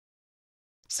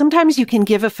Sometimes you can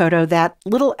give a photo that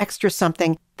little extra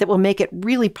something that will make it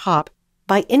really pop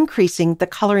by increasing the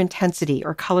color intensity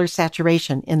or color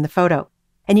saturation in the photo.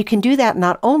 And you can do that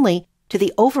not only to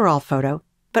the overall photo,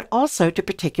 but also to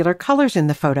particular colors in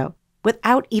the photo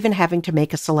without even having to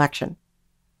make a selection.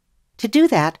 To do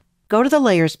that, go to the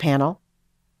Layers panel,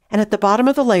 and at the bottom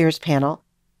of the Layers panel,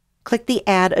 click the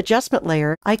Add Adjustment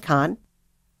Layer icon,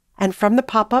 and from the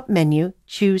pop-up menu,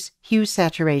 choose Hue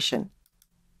Saturation.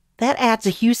 That adds a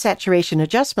hue saturation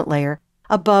adjustment layer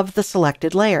above the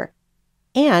selected layer,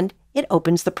 and it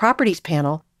opens the Properties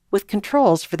panel with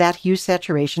controls for that hue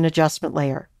saturation adjustment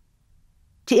layer.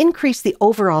 To increase the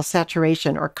overall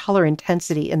saturation or color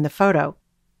intensity in the photo,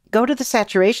 go to the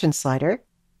Saturation slider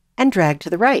and drag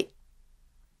to the right.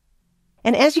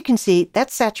 And as you can see,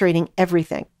 that's saturating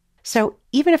everything. So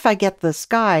even if I get the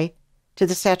sky to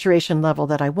the saturation level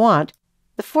that I want,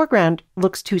 the foreground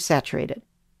looks too saturated.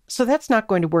 So that's not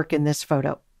going to work in this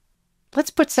photo. Let's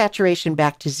put saturation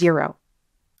back to 0.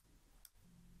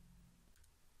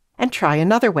 And try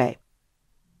another way.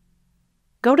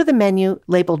 Go to the menu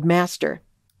labeled Master,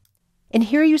 and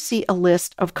here you see a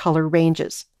list of color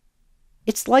ranges.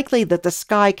 It's likely that the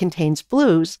sky contains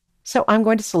blues, so I'm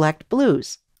going to select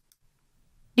blues.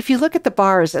 If you look at the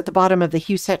bars at the bottom of the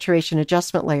hue saturation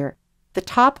adjustment layer, the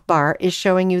top bar is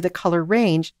showing you the color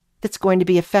range that's going to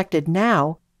be affected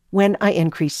now when I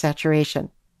increase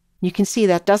saturation. You can see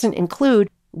that doesn't include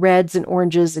reds and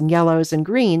oranges and yellows and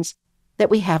greens that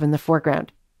we have in the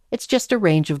foreground. It's just a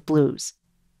range of blues.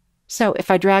 So if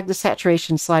I drag the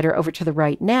saturation slider over to the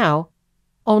right now,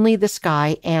 only the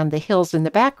sky and the hills in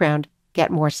the background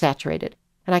get more saturated.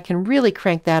 And I can really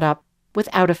crank that up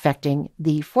without affecting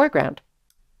the foreground.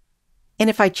 And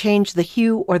if I change the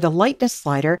hue or the lightness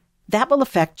slider, that will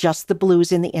affect just the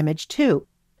blues in the image too.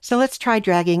 So let's try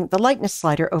dragging the lightness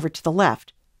slider over to the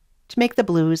left to make the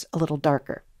blues a little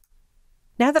darker.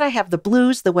 Now that I have the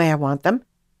blues the way I want them,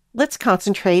 let's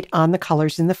concentrate on the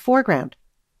colors in the foreground.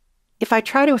 If I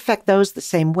try to affect those the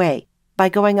same way, by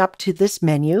going up to this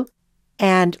menu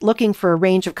and looking for a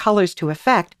range of colors to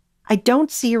affect, I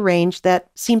don't see a range that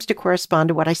seems to correspond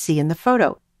to what I see in the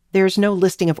photo. There's no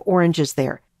listing of oranges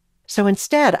there. So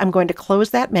instead, I'm going to close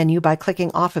that menu by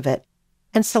clicking off of it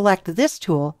and select this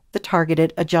tool, the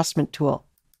Targeted Adjustment tool.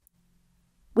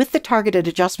 With the Targeted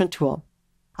Adjustment tool,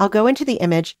 I'll go into the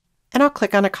image and I'll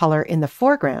click on a color in the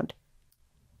foreground.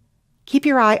 Keep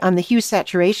your eye on the Hue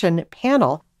Saturation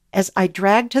panel as I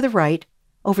drag to the right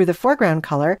over the foreground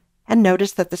color and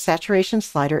notice that the saturation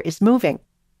slider is moving.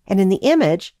 And in the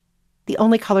image, the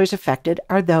only colors affected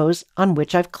are those on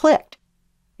which I've clicked.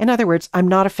 In other words, I'm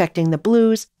not affecting the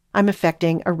blues, I'm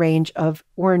affecting a range of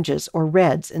oranges or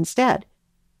reds instead.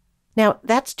 Now,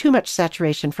 that's too much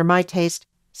saturation for my taste,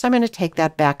 so I'm going to take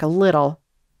that back a little,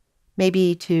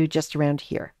 maybe to just around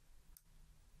here.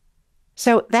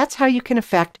 So that's how you can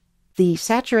affect the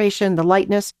saturation, the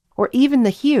lightness, or even the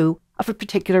hue of a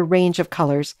particular range of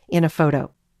colors in a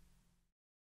photo.